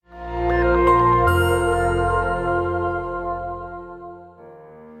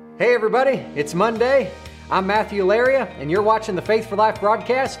everybody, it's Monday. I'm Matthew Laria, and you're watching the Faith for Life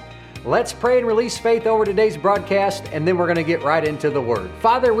broadcast. Let's pray and release faith over today's broadcast, and then we're going to get right into the Word.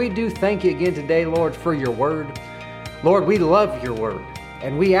 Father, we do thank you again today, Lord, for your Word. Lord, we love your Word,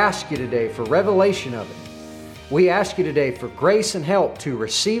 and we ask you today for revelation of it. We ask you today for grace and help to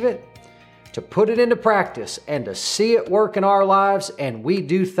receive it, to put it into practice, and to see it work in our lives, and we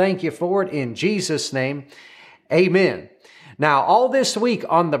do thank you for it in Jesus' name. Amen. Now, all this week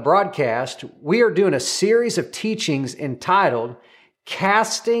on the broadcast, we are doing a series of teachings entitled,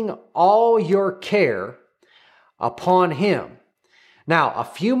 Casting All Your Care Upon Him. Now, a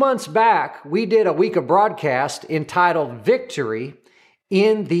few months back, we did a week of broadcast entitled, Victory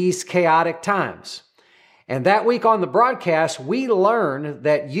in These Chaotic Times. And that week on the broadcast, we learned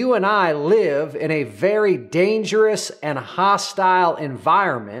that you and I live in a very dangerous and hostile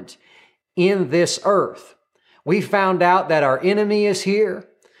environment in this earth. We found out that our enemy is here,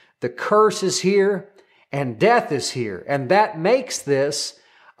 the curse is here, and death is here. And that makes this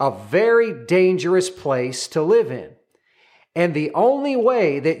a very dangerous place to live in. And the only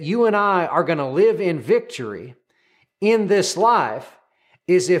way that you and I are going to live in victory in this life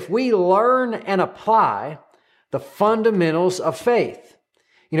is if we learn and apply the fundamentals of faith.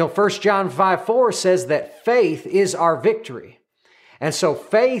 You know, 1 John 5:4 says that faith is our victory. And so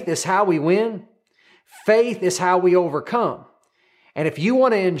faith is how we win. Faith is how we overcome. And if you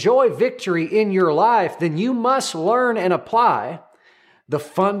want to enjoy victory in your life, then you must learn and apply the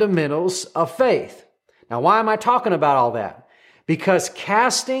fundamentals of faith. Now, why am I talking about all that? Because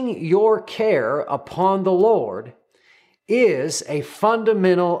casting your care upon the Lord is a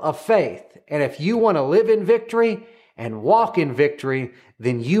fundamental of faith. And if you want to live in victory and walk in victory,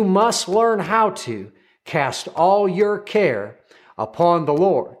 then you must learn how to cast all your care upon the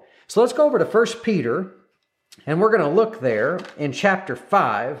Lord. So let's go over to 1 Peter, and we're going to look there in chapter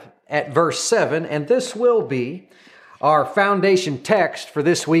 5 at verse 7, and this will be our foundation text for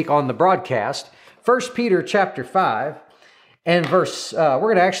this week on the broadcast. 1 Peter chapter 5 and we're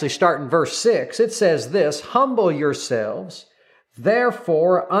going to actually start in verse 6. It says this, Humble yourselves,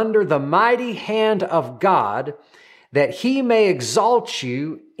 therefore, under the mighty hand of God, that he may exalt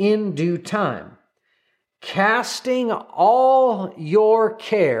you in due time, casting all your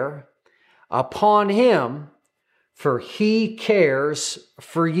care upon him, for he cares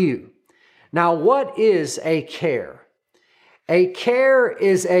for you. Now, what is a care? A care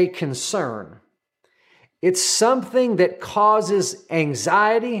is a concern. It's something that causes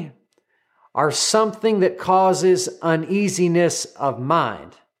anxiety or something that causes uneasiness of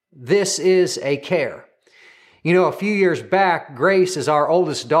mind. This is a care. You know, a few years back, Grace is our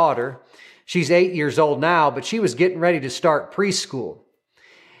oldest daughter. She's 8 years old now, but she was getting ready to start preschool.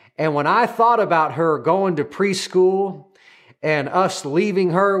 And when I thought about her going to preschool and us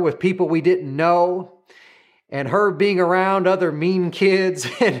leaving her with people we didn't know and her being around other mean kids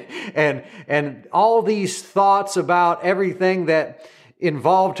and all these thoughts about everything that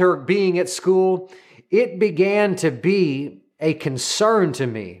involved her being at school, it began to be a concern to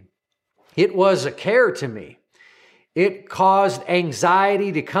me. It was a care to me. It caused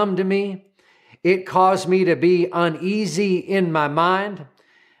anxiety to come to me. It caused me to be uneasy in my mind.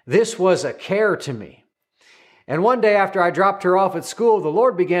 This was a care to me. And one day after I dropped her off at school, the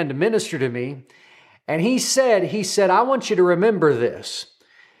Lord began to minister to me. And He said, I want you to remember this,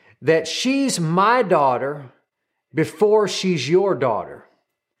 that she's my daughter before she's your daughter.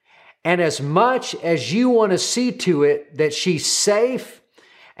 And as much as you want to see to it that she's safe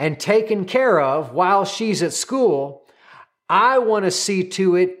and taken care of while she's at school, I want to see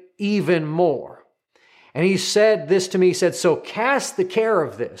to it even more. And He said this to me, He said, so cast the care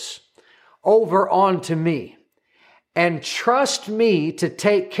of this over onto me and trust me to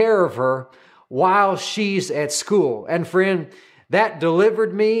take care of her while she's at school. And friend, that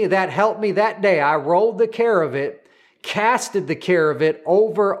delivered me, that helped me that day. I rolled the care of it, casted the care of it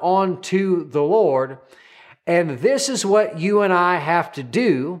over onto the Lord. And this is what you and I have to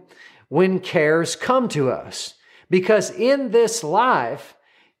do when cares come to us. Because in this life,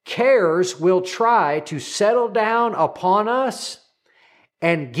 cares will try to settle down upon us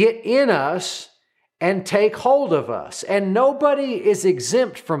and get in us and take hold of us. And nobody is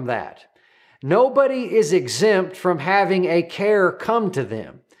exempt from that. Nobody is exempt from having a care come to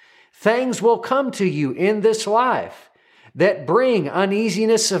them. Things will come to you in this life that bring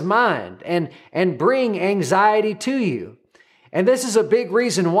uneasiness of mind and bring anxiety to you. And this is a big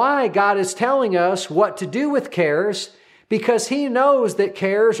reason why God is telling us what to do with cares, because He knows that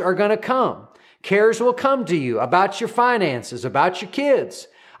cares are going to come. Cares will come to you about your finances, about your kids,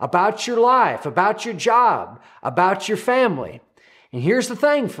 about your life, about your job, about your family. And here's the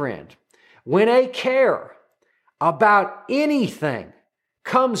thing, friend. When a care about anything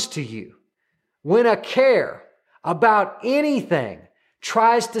comes to you, when a care about anything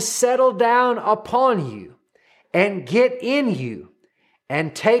tries to settle down upon you and get in you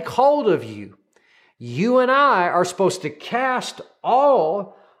and take hold of you, you and I are supposed to cast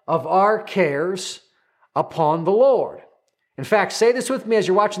all of our cares upon the Lord. In fact, say this with me as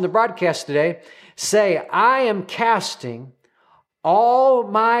you're watching the broadcast today. Say, I am casting all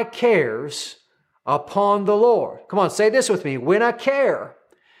my cares upon the Lord. Come on, say this with me. When a care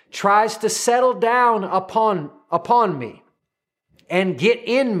tries to settle down upon me and get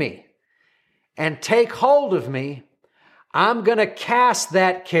in me and take hold of me, I'm going to cast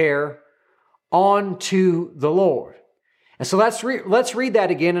that care onto the Lord. And so let's read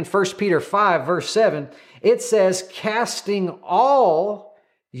that again in 1 Peter 5, verse 7. It says, casting all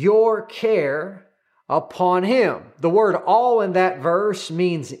your care upon Him. The word all in that verse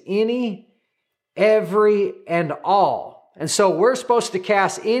means any, every, and all. And so we're supposed to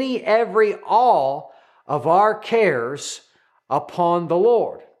cast any, every, all of our cares upon the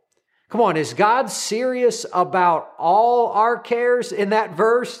Lord. Come on, is God serious about all our cares in that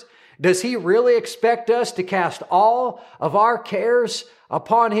verse? Does He really expect us to cast all of our cares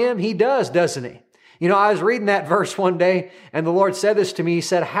upon Him? He does, doesn't He? You know, I was reading that verse one day and the Lord said this to me. He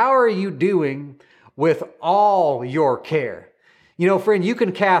said, how are you doing with all your care? You know, friend, you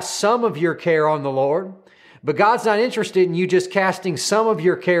can cast some of your care on the Lord, but God's not interested in you just casting some of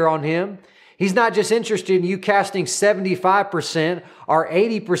your care on Him. He's not just interested in you casting 75% or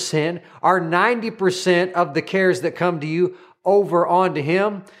 80% or 90% of the cares that come to you over onto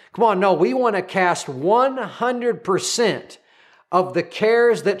Him. Come on, no, we want to cast 100% of the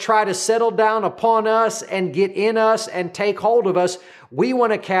cares that try to settle down upon us and get in us and take hold of us. We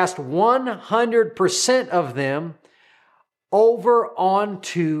want to cast 100% of them over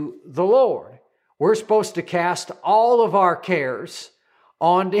onto the Lord. We're supposed to cast all of our cares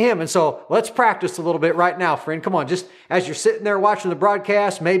onto Him. And so let's practice a little bit right now, friend. Come on, just as you're sitting there watching the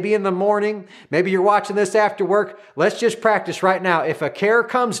broadcast, maybe in the morning, maybe you're watching this after work, let's just practice right now. If a care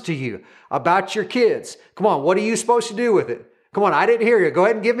comes to you about your kids, come on, what are you supposed to do with it? Come on, I didn't hear you. Go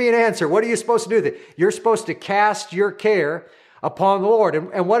ahead and give me an answer. What are you supposed to do with it? You're supposed to cast your care upon the Lord.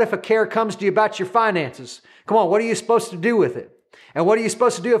 And what if a care comes to you about your finances? Come on, what are you supposed to do with it? And what are you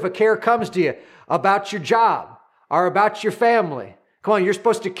supposed to do if a care comes to you about your job or about your family? Come on, you're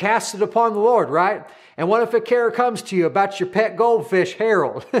supposed to cast it upon the Lord, right? And what if a care comes to you about your pet goldfish,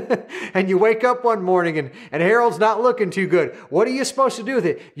 Harold, and you wake up one morning and Harold's not looking too good? What are you supposed to do with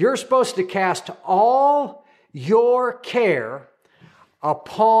it? You're supposed to cast all your care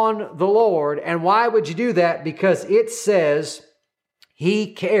upon the Lord. And why would you do that? Because it says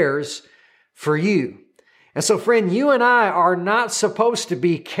He cares for you. And so, friend, you and I are not supposed to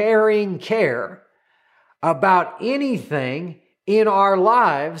be carrying care about anything in our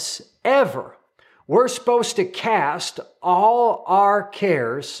lives ever. We're supposed to cast all our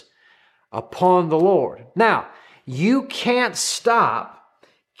cares upon the Lord. Now, you can't stop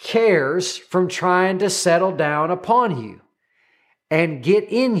cares from trying to settle down upon you and get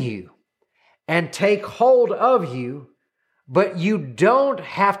in you and take hold of you, but you don't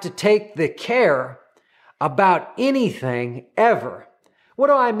have to take the care about anything ever. What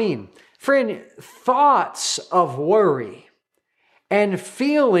do I mean? Friend, thoughts of worry and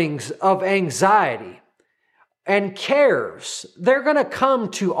feelings of anxiety and cares, they're going to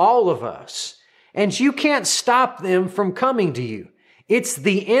come to all of us. And you can't stop them from coming to you. It's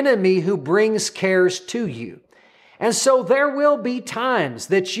the enemy who brings cares to you. And so there will be times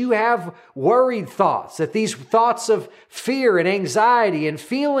that you have worried thoughts, that these thoughts of fear and anxiety and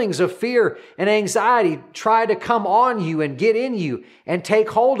feelings of fear and anxiety try to come on you and get in you and take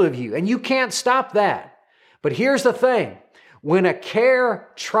hold of you. And you can't stop that. But here's the thing. When a care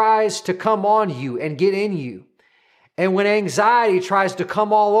tries to come on you and get in you, and when anxiety tries to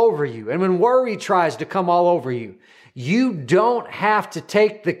come all over you, and when worry tries to come all over you, you don't have to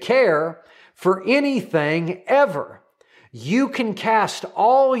take the care for anything ever. You can cast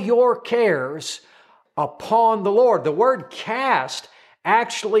all your cares upon the Lord. The word cast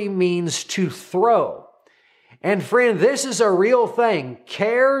actually means to throw. And friend, this is a real thing.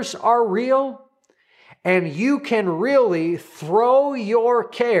 Cares are real, and you can really throw your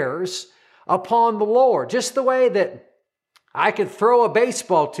cares upon the Lord. Just the way that I could throw a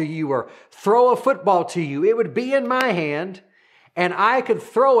baseball to you or throw a football to you. It would be in my hand, and I could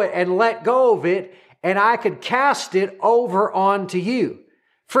throw it and let go of it, and I could cast it over onto you.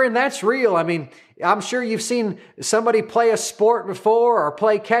 Friend, that's real. I mean, I'm sure you've seen somebody play a sport before or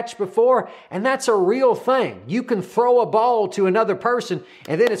play catch before, and that's a real thing. You can throw a ball to another person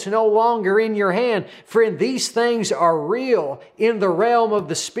and then it's no longer in your hand. Friend, these things are real in the realm of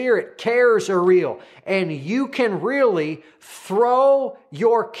the Spirit. Cares are real, and you can really throw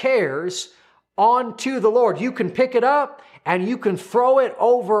your cares onto the Lord. You can pick it up and you can throw it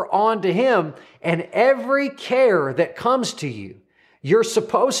over onto Him, and every care that comes to you, you're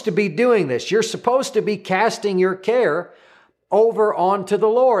supposed to be doing this. You're supposed to be casting your care over onto the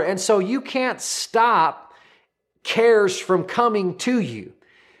Lord. And so you can't stop cares from coming to you.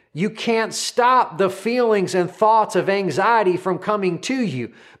 You can't stop the feelings and thoughts of anxiety from coming to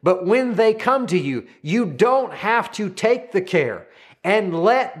you. But when they come to you, you don't have to take the care and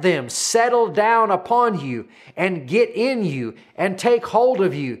let them settle down upon you and get in you and take hold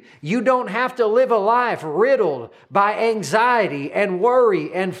of you. You don't have to live a life riddled by anxiety and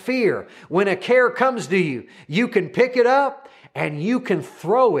worry and fear. When a care comes to you, you can pick it up and you can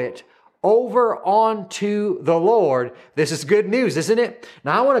throw it over onto the Lord. This is good news, isn't it?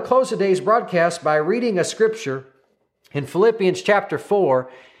 Now, I want to close today's broadcast by reading a scripture in Philippians chapter 4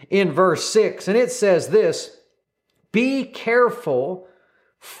 in verse 6. And it says this: be careful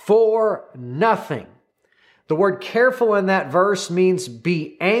for nothing. The word careful in that verse means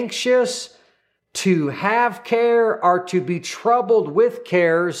be anxious, to have care, or to be troubled with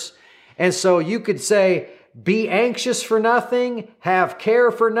cares. And so you could say, be anxious for nothing, have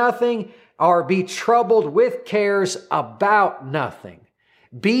care for nothing, or be troubled with cares about nothing.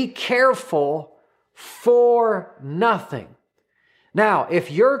 Be careful for nothing. Now,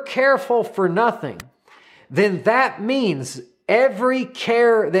 if you're careful for nothing, then that means every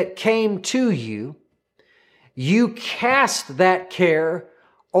care that came to you, you cast that care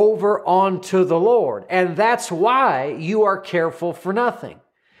over onto the Lord. And that's why you are careful for nothing.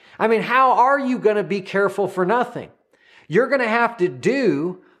 I mean, how are you going to be careful for nothing? You're going to have to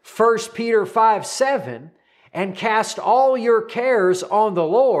do 1 Peter 5:7 and cast all your cares on the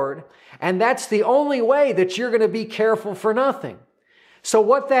Lord. And that's the only way that you're going to be careful for nothing. So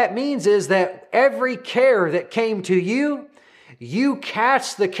what that means is that every care that came to you, you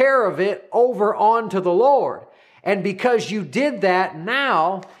cast the care of it over onto the Lord. And because you did that,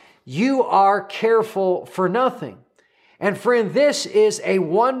 now you are careful for nothing. And friend, this is a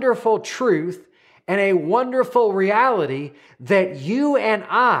wonderful truth and a wonderful reality that you and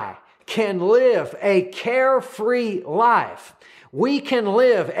I can live a carefree life. We can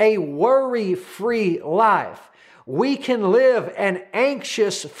live a worry-free life. We can live an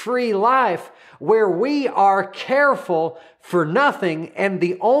anxious-free life where we are careful for nothing, and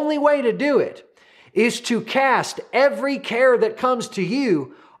the only way to do it is to cast every care that comes to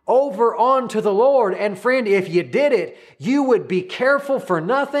you over onto the Lord. And friend, if you did it, you would be careful for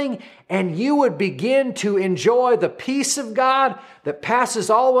nothing, and you would begin to enjoy the peace of God that passes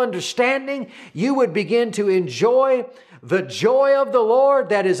all understanding. You would begin to enjoy the joy of the Lord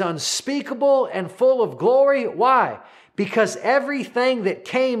that is unspeakable and full of glory. Why? Because everything that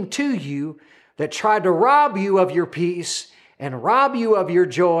came to you that tried to rob you of your peace and rob you of your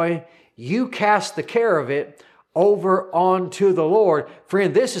joy, you cast the care of it over onto the Lord.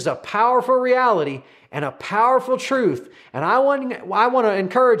 Friend, this is a powerful reality and a powerful truth. And I want to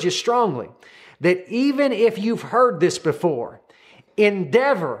encourage you strongly that even if you've heard this before,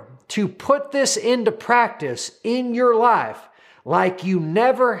 endeavor to put this into practice in your life like you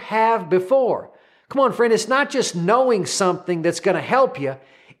never have before. Come on, friend, it's not just knowing something that's going to help you,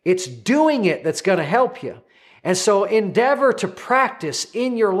 it's doing it that's going to help you. And so endeavor to practice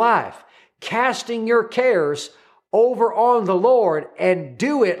in your life, casting your cares over on the Lord, and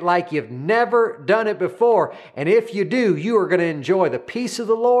do it like you've never done it before. And if you do, you are going to enjoy the peace of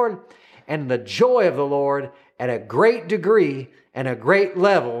the Lord and the joy of the Lord at a great degree and a great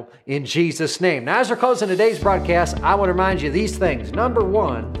level in Jesus' name. Now, as we're closing today's broadcast, I want to remind you of these things. Number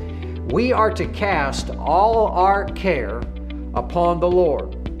one, we are to cast all our care upon the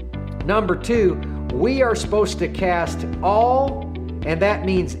Lord. Number two, we are supposed to cast all, and that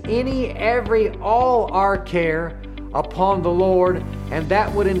means all our care upon the Lord, and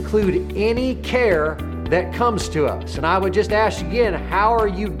that would include any care that comes to us. And I would just ask again, how are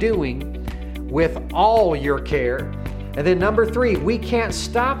you doing with all your care? And then number three, we can't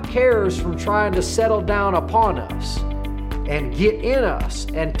stop cares from trying to settle down upon us and get in us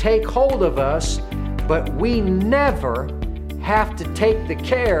and take hold of us, but we never have to take the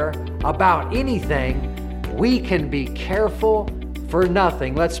care about anything. We can be careful for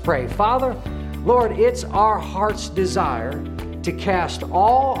nothing. Let's pray. Father, Lord, it's our heart's desire to cast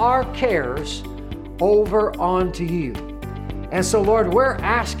all our cares over onto you. And so, Lord, we're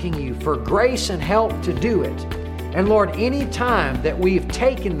asking you for grace and help to do it. And Lord, any time that we've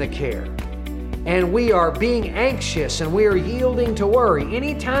taken the care and we are being anxious and we are yielding to worry,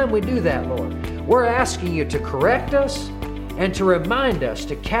 anytime we do that, Lord, we're asking you to correct us and to remind us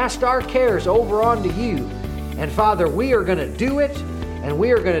to cast our cares over onto you. And Father, we are going to do it, and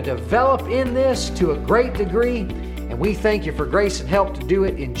we are going to develop in this to a great degree. And we thank you for grace and help to do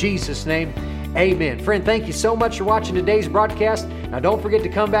it in Jesus' name. Amen. Friend, thank you so much for watching today's broadcast. Now, don't forget to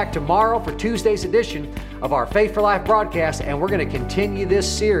come back tomorrow for Tuesday's edition of our Faith for Life broadcast, and we're going to continue this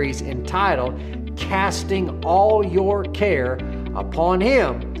series entitled, Casting All Your Care Upon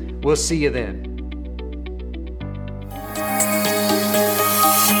Him. We'll see you then.